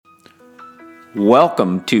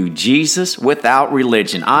Welcome to Jesus Without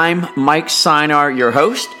Religion. I'm Mike Sinar, your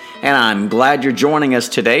host, and I'm glad you're joining us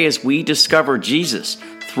today as we discover Jesus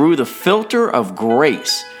through the filter of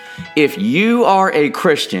grace. If you are a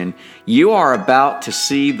Christian, you are about to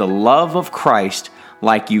see the love of Christ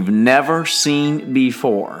like you've never seen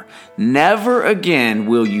before. Never again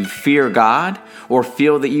will you fear God or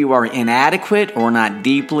feel that you are inadequate or not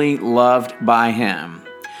deeply loved by Him.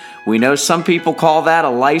 We know some people call that a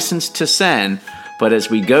license to sin, but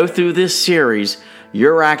as we go through this series,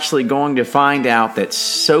 you're actually going to find out that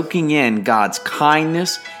soaking in God's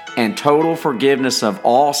kindness and total forgiveness of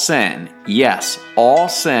all sin, yes, all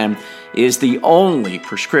sin, is the only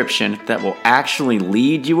prescription that will actually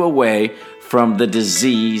lead you away from the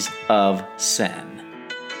disease of sin.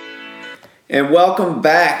 And welcome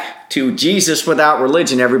back to Jesus Without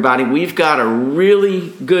Religion, everybody. We've got a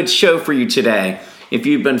really good show for you today. If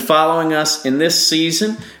you've been following us in this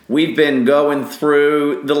season, we've been going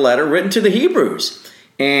through the letter written to the Hebrews.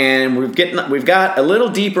 And we've got a little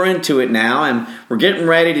deeper into it now, and we're getting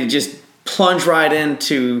ready to just plunge right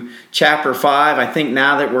into chapter 5. I think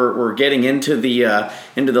now that we're getting into the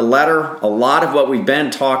letter, a lot of what we've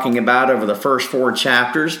been talking about over the first 4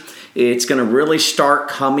 chapters, it's going to really start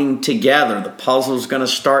coming together. The puzzle's going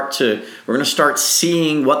to we're going to start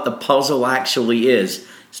seeing what the puzzle actually is.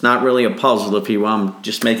 It's not really a puzzle, if you will. I'm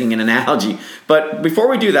just making an analogy. But before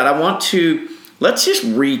we do that, let's just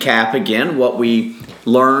recap again what we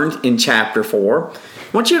learned in chapter 4. I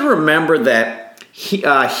want you to remember that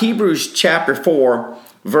Hebrews chapter 4,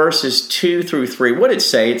 verses 2 through 3, what did it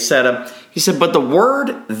say? It said, he said, but the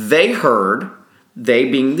word they heard, they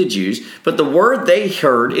being the Jews, but the word they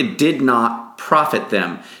heard, it did not profit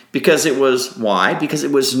them. Because it was, why? Because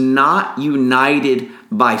it was not united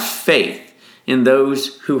by faith in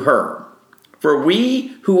those who heard. For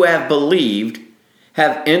we who have believed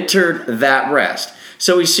have entered that rest.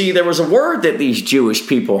 So we see there was a word that these Jewish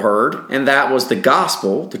people heard, and that was the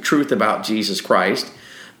gospel, the truth about Jesus Christ.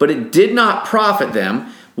 But it did not profit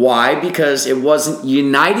them. Why? Because it wasn't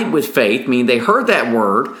united with faith. I mean, they heard that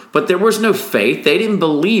word, but there was no faith. They didn't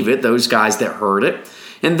believe it, those guys that heard it.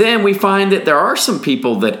 And then we find that there are some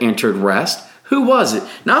people that entered rest. Who was it?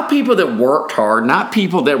 Not people that worked hard, not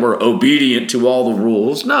people that were obedient to all the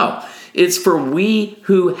rules. No, it's for we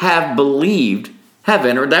who have believed have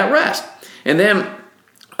entered that rest. And then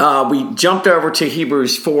we jumped over to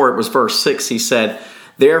Hebrews 4. It was verse 6. He said,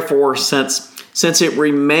 therefore, since it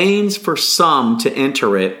remains for some to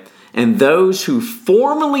enter it, and those who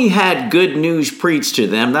formerly had good news preached to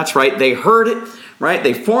them, that's right, they heard it, right?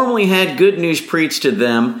 They formerly had good news preached to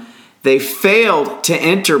them. They failed to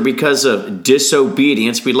enter because of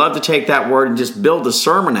disobedience. We love to take that word and just build a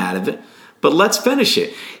sermon out of it. But let's finish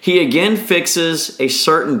it. He again fixes a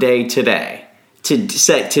certain day today,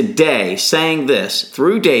 saying this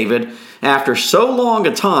through David, after so long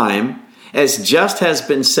a time, as just has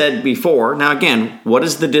been said before. Now again, what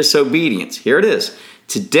is the disobedience? Here it is.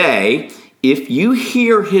 Today, if you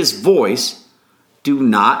hear his voice, do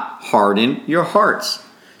not harden your hearts.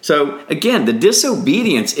 So again, the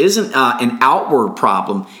disobedience isn't an outward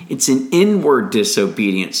problem. It's an inward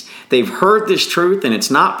disobedience. They've heard this truth and it's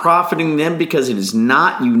not profiting them because it is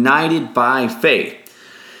not united by faith.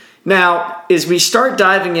 Now, as we start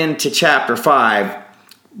diving into chapter 5,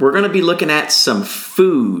 we're going to be looking at some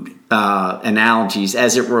food analogies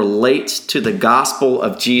as it relates to the gospel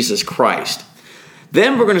of Jesus Christ.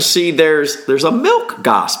 Then we're going to see there's a milk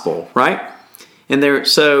gospel, right? And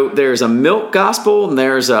there's a milk gospel and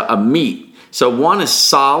there's a meat. So one is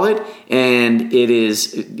solid and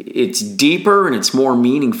it's deeper and it's more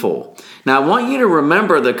meaningful. Now I want you to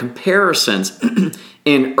remember the comparisons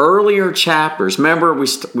in earlier chapters. Remember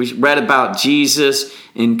we read about Jesus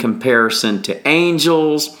in comparison to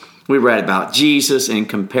angels. We read about Jesus in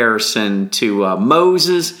comparison to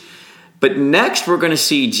Moses. But next we're going to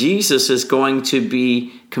see Jesus is going to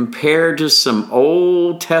be compared to some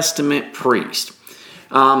Old Testament priests.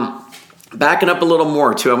 Backing up a little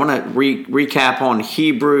more too, I want to recap on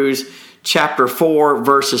Hebrews chapter 4,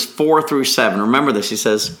 verses 4 through 7. Remember this, he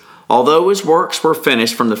says, although his works were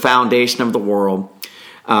finished from the foundation of the world,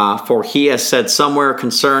 for he has said somewhere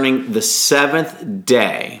concerning the 7th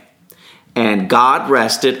day, and God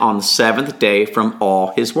rested on the 7th day from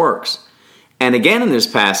all his works. And again in this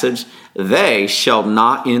passage, they shall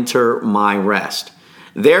not enter my rest.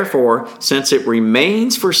 Therefore, since it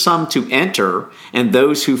remains for some to enter, and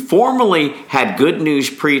those who formerly had good news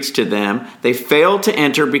preached to them, they failed to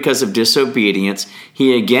enter because of disobedience,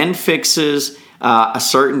 he again fixes a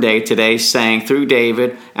certain day today, saying through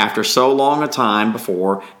David, after so long a time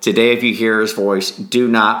before, today if you hear his voice, do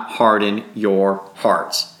not harden your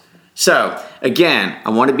hearts. So, again, I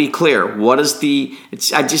want to be clear. What is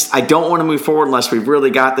I don't want to move forward unless we've really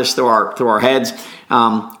got this through our heads.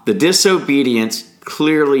 The disobedience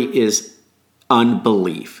clearly is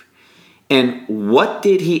unbelief. And what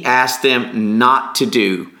did he ask them not to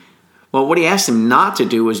do? Well, what he asked them not to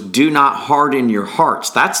do was do not harden your hearts.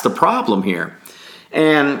 That's the problem here.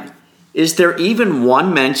 And is there even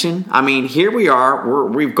one mention? I mean, here we are.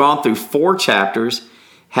 We've gone through 4 chapters.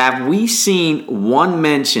 Have we seen one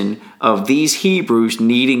mention of these Hebrews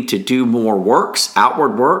needing to do more works,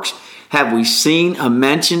 outward works? Have we seen a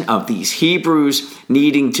mention of these Hebrews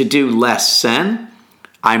needing to do less sin?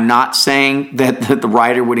 I'm not saying that the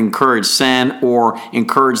writer would encourage sin or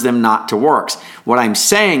encourage them not to works. What I'm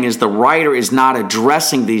saying is the writer is not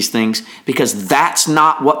addressing these things because that's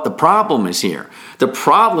not what the problem is here. The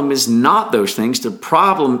problem is not those things. The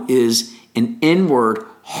problem is an inward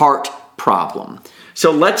heart problem.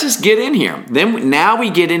 So let's just get in here. Now we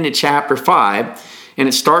get into chapter 5, and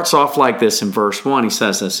it starts off like this in verse 1. He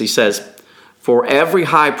says this. He says, "For every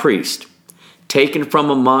high priest taken from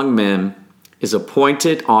among men is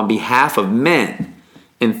appointed on behalf of men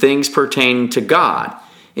in things pertaining to God,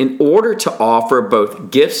 in order to offer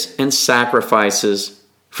both gifts and sacrifices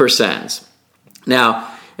for sins." Now,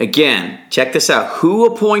 again, check this out. Who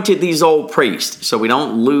appointed these old priests? So we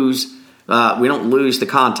don't lose the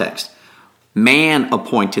context. Man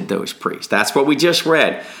appointed those priests. That's what we just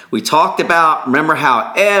read. We talked about, remember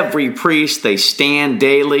how every priest, they stand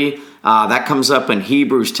daily. That comes up in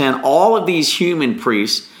Hebrews 10. All of these human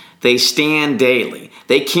priests, they stand daily.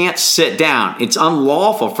 They can't sit down. It's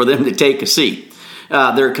unlawful for them to take a seat.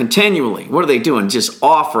 They're continually, what are they doing? Just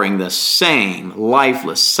offering the same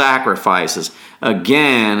lifeless sacrifices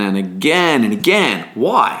again and again and again.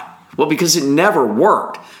 Why? Well, because it never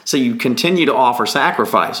worked. So you continue to offer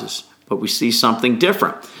sacrifices, but we see something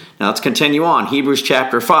different. Now let's continue on. Hebrews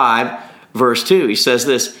chapter 5, verse 2. He says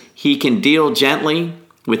this, "He can deal gently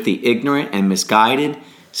with the ignorant and misguided,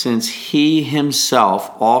 since he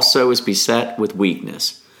himself also is beset with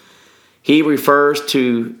weakness." He refers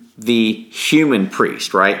to the human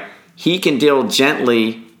priest, right? He can deal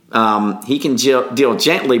gently. Deal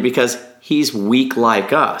gently because he's weak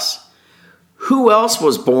like us. Who else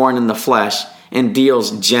was born in the flesh and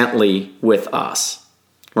deals gently with us,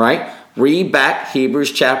 right? Read back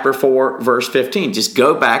Hebrews chapter 4, verse 15. Just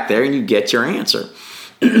go back there and you get your answer.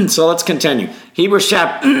 So let's continue. Hebrews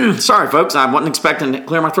chapter, sorry folks, I wasn't expecting to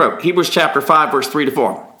clear my throat. Hebrews chapter 5, verse 3 to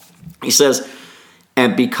 4. He says,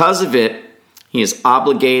 "And because of it, he is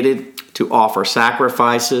obligated to offer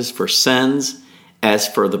sacrifices for sins, as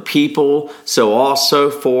for the people, so also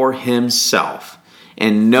for himself.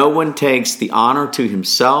 And no one takes the honor to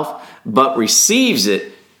himself, but receives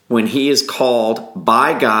it when he is called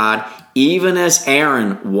by God, even as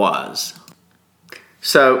Aaron was."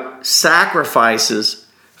 So sacrifices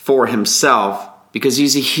for himself because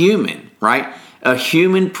he's a human, right? A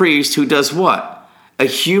human priest who does what? A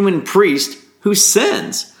human priest who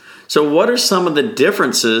sins. So what are some of the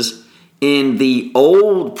differences in the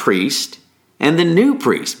old priest and the new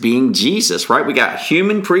priest, being Jesus, right? We got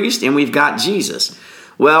human priest and we've got Jesus.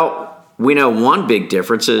 Well, we know one big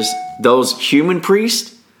difference is those human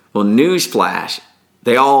priests, well, newsflash,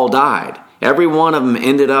 they all died. Every one of them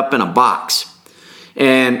ended up in a box.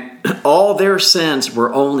 And all their sins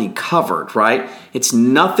were only covered, right? It's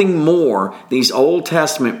nothing more. These Old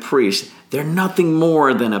Testament priests, they're nothing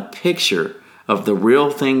more than a picture of the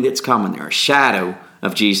real thing that's coming. They're a shadow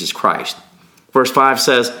of Jesus Christ. Verse 5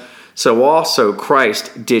 says, "So also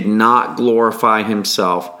Christ did not glorify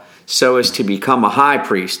himself so as to become a high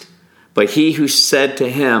priest, but he who said to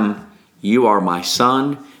him, 'You are my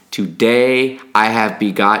son, today I have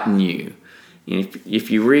begotten you.'" If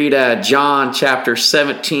you read John chapter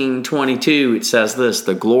 17, 22, it says this,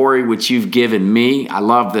 "The glory which you've given me," I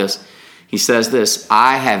love this. He says this,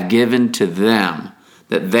 "I have given to them,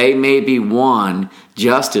 that they may be one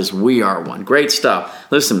just as we are one." Great stuff.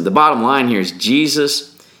 Listen, the bottom line here is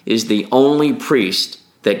Jesus is the only priest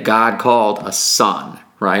that God called a son,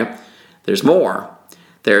 right? There's more.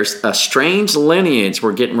 There's a strange lineage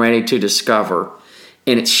we're getting ready to discover,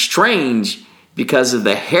 and it's strange because of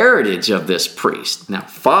the heritage of this priest. Now,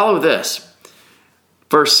 follow this.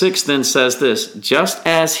 Verse 6 then says this, "Just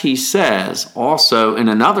as he says also in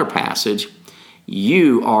another passage,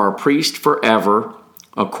 'You are a priest forever,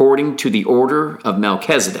 according to the order of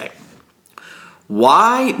Melchizedek.'"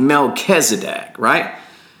 Why Melchizedek, right?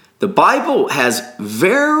 The Bible has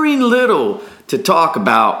very little to talk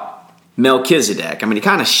about Melchizedek. I mean, he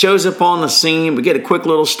kind of shows up on the scene. We get a quick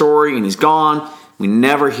little story and he's gone. We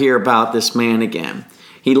never hear about this man again.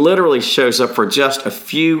 He literally shows up for just a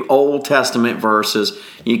few Old Testament verses.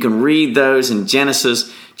 You can read those in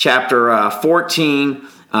Genesis chapter 14,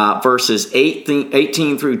 verses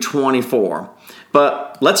 18 through 24.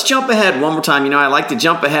 But let's jump ahead one more time. I like to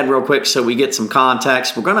jump ahead real quick so we get some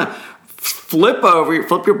context. We're going to flip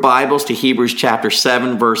your Bibles to Hebrews chapter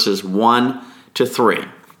 7, verses 1 to 3.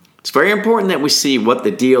 It's very important that we see what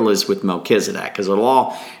the deal is with Melchizedek, because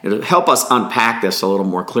it'll help us unpack this a little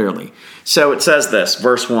more clearly. So it says this,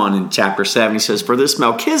 verse 1 in chapter 7, he says, "For this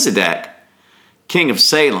Melchizedek, king of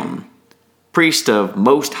Salem, priest of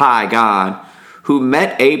Most High God, who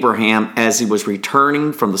met Abraham as he was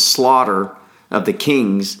returning from the slaughter of the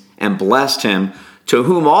kings and blessed him, to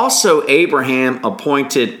whom also Abraham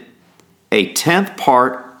appointed a 10th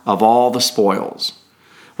part of all the spoils,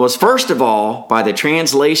 was first of all, by the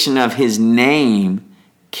translation of his name,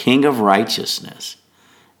 King of Righteousness,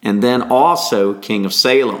 and then also King of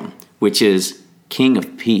Salem, which is King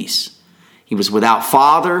of Peace. He was without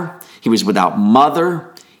father, he was without mother,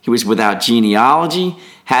 he was without genealogy,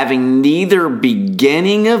 having neither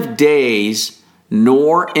beginning of days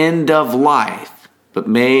nor end of life, but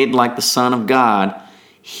made like the Son of God.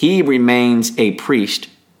 He remains a priest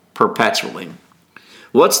perpetually."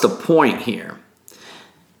 What's the point here?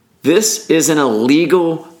 This is an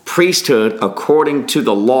illegal priesthood according to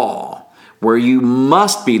the law, where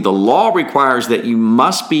the law requires that you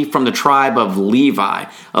must be from the tribe of Levi,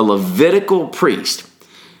 a Levitical priest.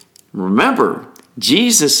 Remember,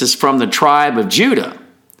 Jesus is from the tribe of Judah.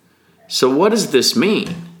 So what does this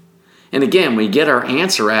mean? And again, we get our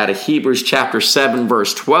answer out of Hebrews chapter 7,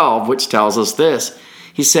 verse 12, which tells us this.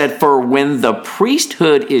 He said, "For when the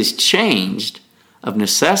priesthood is changed, of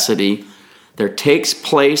necessity, there takes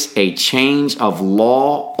place a change of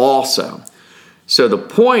law also." So the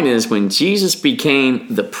point is, when Jesus became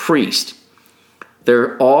the priest,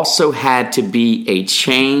 there also had to be a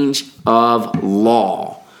change of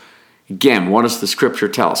law. Again, what does the scripture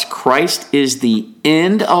tell us? Christ is the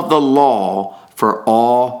end of the law for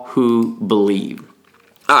all who believe.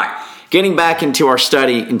 All right, getting back into our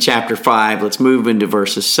study in chapter 5, let's move into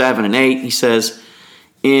verses 7 and 8. He says,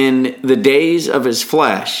 "In the days of his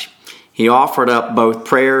flesh, he offered up both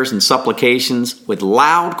prayers and supplications with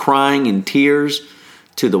loud crying and tears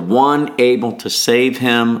to the one able to save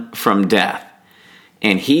him from death.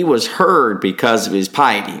 And he was heard because of his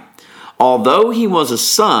piety. Although he was a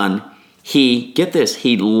son, he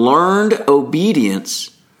learned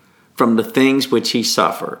obedience from the things which he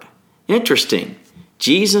suffered." Interesting.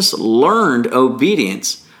 Jesus learned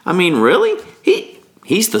obedience. I mean, really?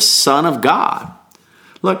 He's the Son of God.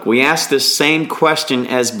 Look, we ask this same question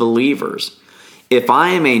as believers. If I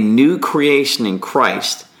am a new creation in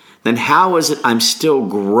Christ, then how is it I'm still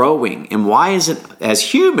growing? And why is it,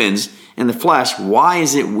 as humans in the flesh, why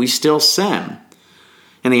is it we still sin?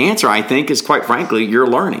 And the answer, I think, is quite frankly, you're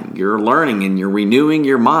learning. You're learning and you're renewing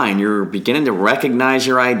your mind. You're beginning to recognize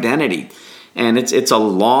your identity. And it's a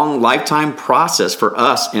long lifetime process for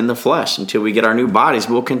us in the flesh. Until we get our new bodies,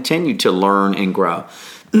 we'll continue to learn and grow.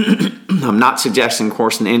 I'm not suggesting, of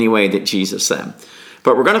course, in any way that Jesus said.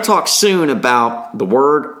 But we're going to talk soon about the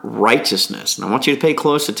word righteousness. And I want you to pay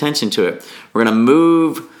close attention to it. We're going to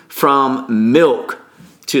move from milk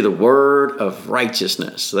to the word of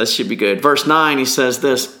righteousness. So that should be good. Verse 9, he says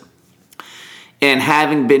this, "And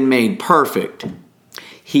having been made perfect,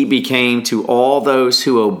 he became to all those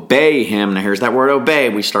who obey him." Now here's that word obey.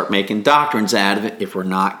 We start making doctrines out of it. If we're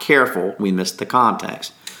not careful, we miss the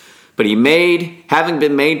context. But having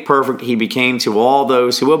been made perfect, he became to all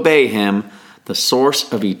those who obey him the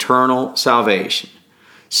source of eternal salvation.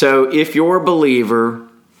 So if you're a believer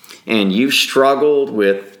and you've struggled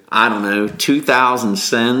with, 2,000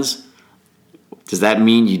 sins, does that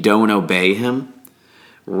mean you don't obey him?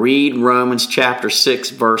 Read Romans chapter 6,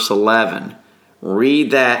 verse 11.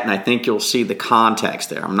 Read that, and I think you'll see the context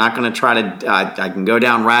there. I'm not going to try to, I can go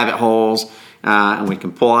down rabbit holes, and we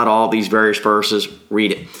can pull out all these various verses.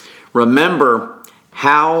 Read it. Remember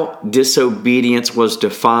how disobedience was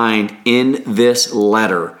defined in this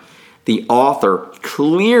letter. The author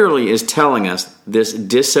clearly is telling us this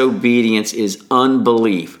disobedience is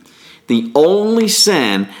unbelief. The only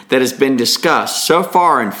sin that has been discussed so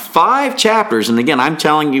far in 5 chapters, and again, I'm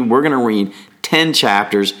telling you, we're going to read 10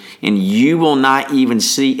 chapters, and you will not even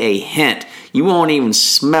see a hint. You won't even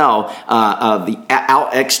smell of the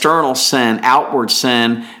external sin, outward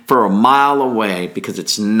sin, for a mile away, because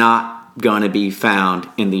it's not going to be found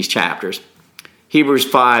in these chapters. Hebrews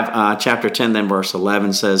 5, chapter 10, then verse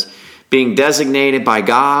 11 says, "Being designated by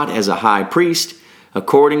God as a high priest,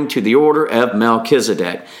 according to the order of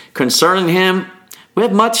Melchizedek. Concerning him, we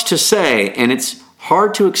have much to say, and it's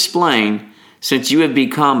hard to explain since you have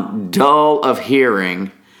become dull of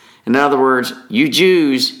hearing. In other words, you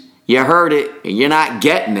Jews, you heard it, you're not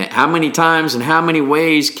getting it. How many times and how many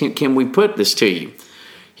ways can we put this to you?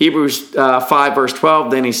 Hebrews 5 verse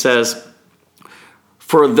 12, then he says,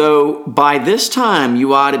 for though by this time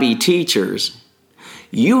you ought to be teachers,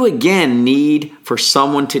 you again need for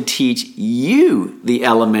someone to teach you the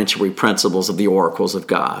elementary principles of the oracles of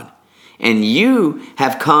God. And you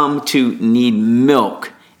have come to need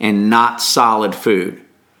milk and not solid food.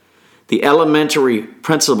 The elementary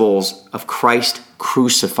principles of Christ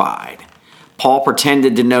crucified. Paul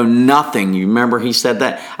pretended to know nothing. You remember he said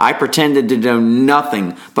that? I pretended to know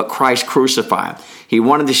nothing but Christ crucified. He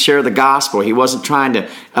wanted to share the gospel. He wasn't trying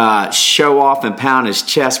to show off and pound his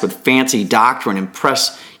chest with fancy doctrine and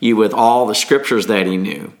impress you with all the scriptures that he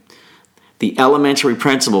knew. The elementary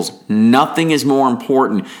principles, nothing is more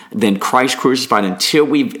important than Christ crucified. Until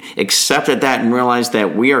we've accepted that and realized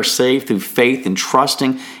that we are saved through faith and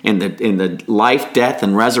trusting in the life, death,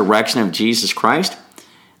 and resurrection of Jesus Christ,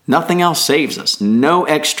 nothing else saves us. No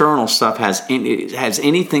external stuff has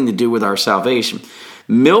anything to do with our salvation.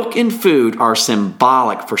 Milk and food are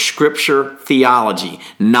symbolic for Scripture theology,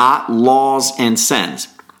 not laws and sins.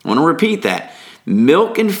 I want to repeat that.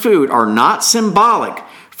 Milk and food are not symbolic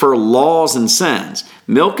for laws and sins.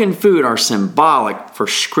 Milk and food are symbolic for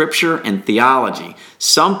Scripture and theology.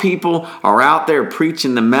 Some people are out there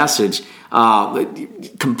preaching the message,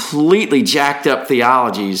 completely jacked up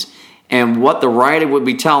theologies, and what the writer would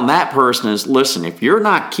be telling that person is, listen, if you're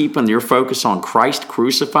not keeping your focus on Christ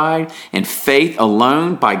crucified and faith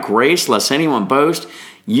alone by grace, lest anyone boast,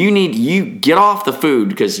 you get off the food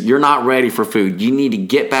because you're not ready for food. You need to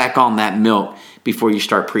get back on that milk before you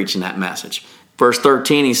start preaching that message. Verse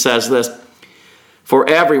 13, he says this, for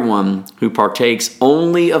everyone who partakes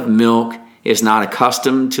only of milk is not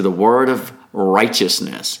accustomed to the word of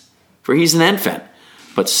righteousness, for he's an infant.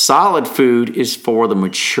 But solid food is for the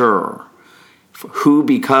mature, who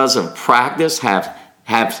because of practice have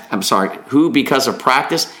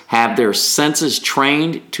their senses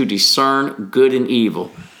trained to discern good and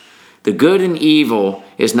evil. The good and evil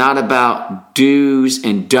is not about do's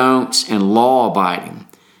and don'ts and law abiding.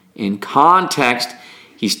 In context,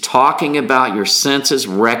 he's talking about your senses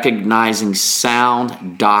recognizing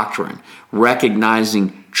sound doctrine,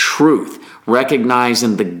 recognizing truth,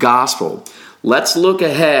 recognizing the gospel. Let's look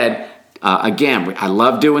ahead. Again, I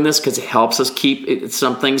love doing this because it helps us keep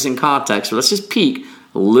some things in context. So let's just peek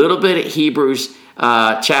a little bit at Hebrews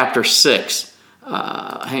chapter 6.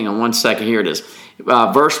 Hang on one second. Here it is.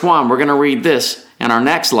 Verse 1, we're going to read this in our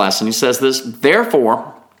next lesson. He says this,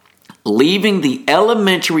 therefore, leaving the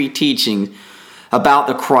elementary teaching about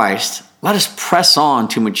the Christ, let us press on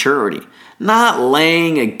to maturity, not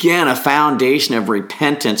laying again a foundation of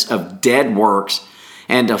repentance of dead works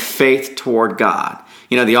and of faith toward God.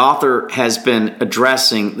 You know, the author has been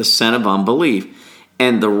addressing the sin of unbelief,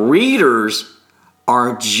 and the readers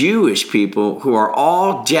are Jewish people who are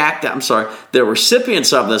all jacked up. The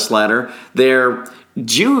recipients of this letter, they're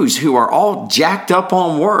Jews who are all jacked up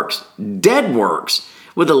on works, dead works,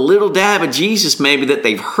 with a little dab of Jesus maybe that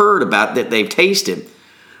they've heard about, that they've tasted.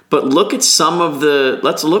 But let's look at some of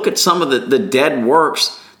the dead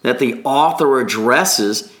works that the author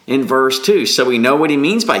addresses in verse 2. So we know what he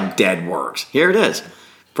means by dead works. Here it is.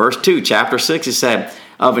 Verse 2, chapter 6, he said,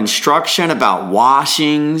 of instruction about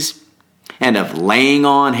washings and of laying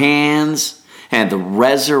on hands and the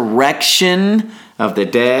resurrection of the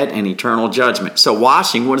dead and eternal judgment. So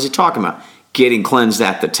washing, what is he talking about? Getting cleansed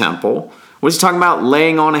at the temple. What is he talking about?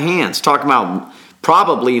 Laying on of hands. Talking about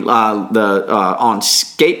probably on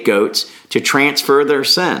scapegoats to transfer their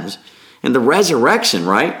sins. And the resurrection,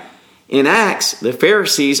 right? In Acts, the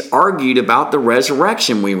Pharisees argued about the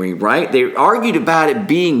resurrection, we read, right? They argued about it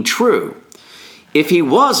being true. If he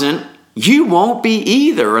wasn't, you won't be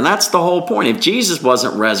either. And that's the whole point. If Jesus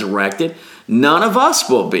wasn't resurrected, none of us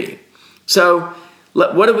will be. So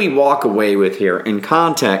what do we walk away with here? In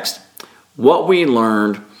context, what we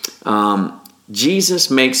learned,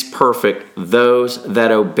 Jesus makes perfect those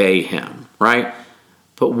that obey him, right?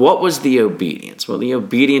 But what was the obedience? Well, the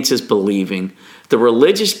obedience is believing. The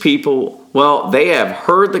religious people, well, they have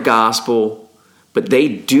heard the gospel, but they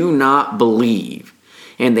do not believe.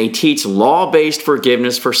 And they teach law-based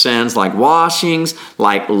forgiveness for sins like washings,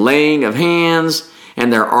 like laying of hands,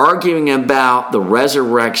 and they're arguing about the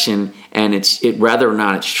resurrection and whether or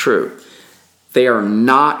not it's true. They are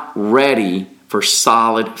not ready for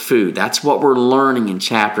solid food. That's what we're learning in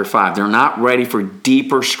chapter 5. They're not ready for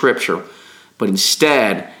deeper scripture. But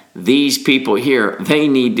instead, these people here, they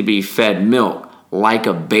need to be fed milk like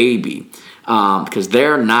a baby. because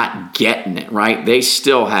they're not getting it, right? They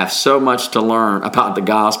still have so much to learn about the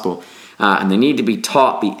gospel, and they need to be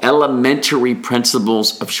taught the elementary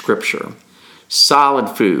principles of Scripture. Solid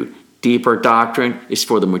food, deeper doctrine is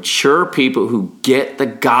for the mature people who get the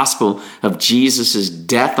gospel of Jesus'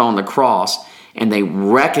 death on the cross, and they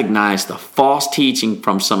recognize the false teaching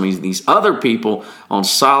from some of these other people on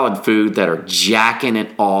solid food that are jacking it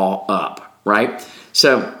all up, right?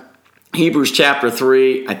 So Hebrews chapter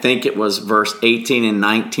 3, I think it was verse 18 and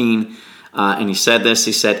 19, and he said this,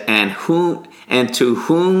 he said, and to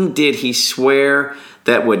whom did he swear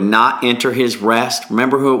that would not enter his rest?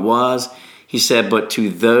 Remember who it was? He said, but to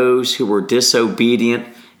those who were disobedient.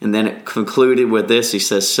 And then it concluded with this. He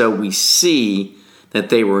says, so we see that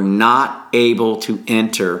they were not able to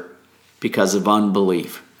enter because of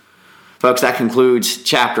unbelief. Folks, that concludes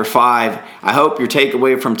chapter 5. I hope your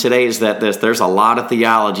takeaway from today is that there's a lot of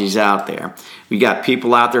theologies out there. We got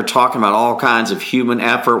people out there talking about all kinds of human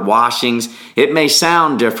effort, washings. It may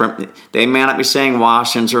sound different. They may not be saying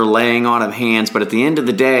washings or laying on of hands, but at the end of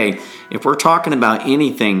the day, if we're talking about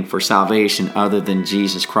anything for salvation other than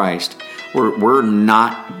Jesus Christ, we're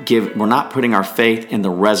not putting our faith in the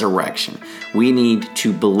resurrection. We need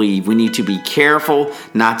to believe. We need to be careful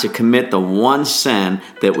not to commit the one sin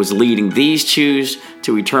that was leading these Jews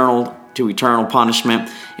to eternal punishment,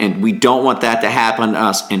 and we don't want that to happen to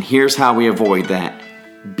us. And here's how we avoid that.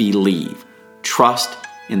 Believe. Trust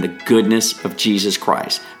in the goodness of Jesus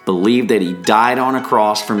Christ. Believe that he died on a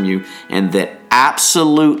cross from you, and that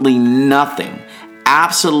absolutely nothing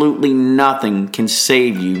can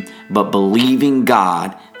save you but believing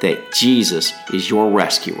God that Jesus is your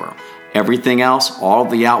rescuer. Everything else, all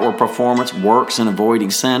of the outward performance, works, and avoiding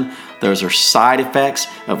sin, those are side effects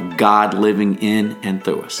of God living in and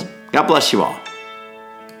through us. God bless you all.